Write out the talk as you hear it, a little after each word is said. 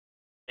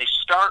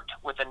start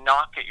with a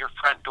knock at your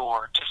front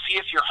door to see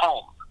if you're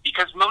home,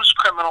 because most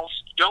criminals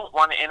don't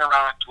want to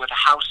interact with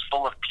a house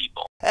full of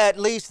people. At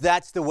least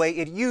that's the way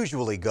it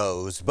usually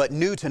goes. But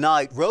new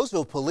tonight,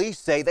 Roseville police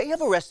say they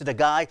have arrested a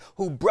guy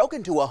who broke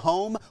into a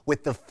home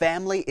with the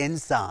family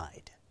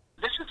inside.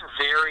 This is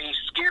a very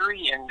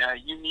scary and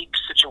unique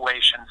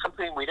situation,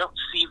 something we don't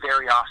see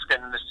very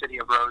often in the city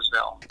of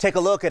Roseville. Take a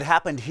look. It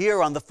happened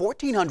here on the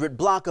 1400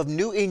 block of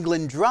New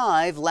England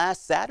Drive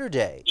last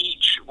Saturday.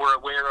 Each were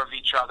aware of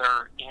each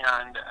other,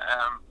 and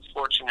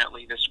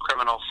fortunately this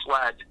criminal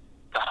fled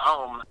the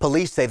home.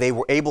 Police say they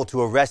were able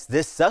to arrest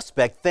this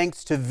suspect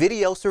thanks to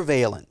video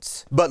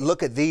surveillance. But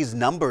look at these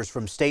numbers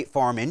from State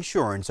Farm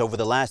Insurance over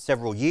the last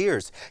several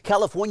years.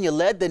 California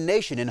led the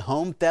nation in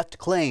home theft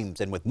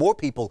claims, and with more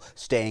people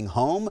staying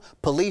home,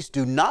 police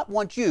do not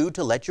want you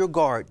to let your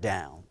guard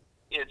down.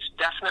 It's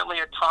definitely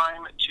a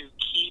time to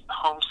keep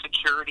home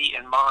security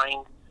in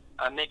mind.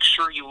 Make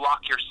sure you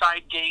lock your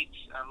side gates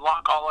and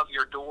lock all of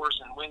your doors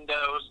and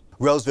windows.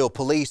 Roseville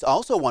police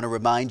also want to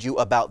remind you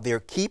about their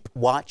Keep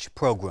Watch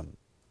program.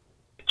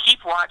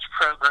 Keep Watch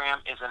program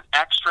is an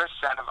extra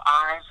set of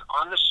eyes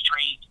on the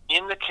street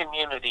in the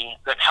community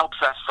that helps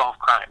us solve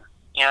crime.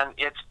 And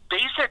it's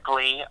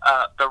basically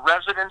the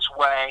residents'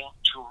 way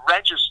to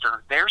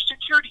register their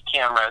security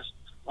cameras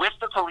with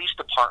the police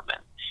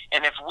department.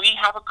 And if we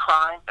have a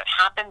crime that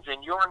happens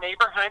in your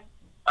neighborhood,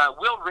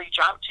 we'll reach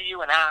out to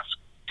you and ask,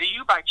 do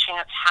you by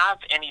chance have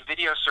any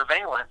video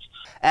surveillance?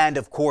 And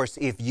of course,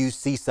 if you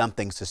see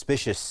something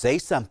suspicious, say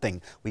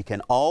something. We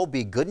can all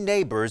be good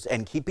neighbors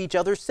and keep each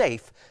other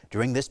safe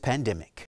during this pandemic.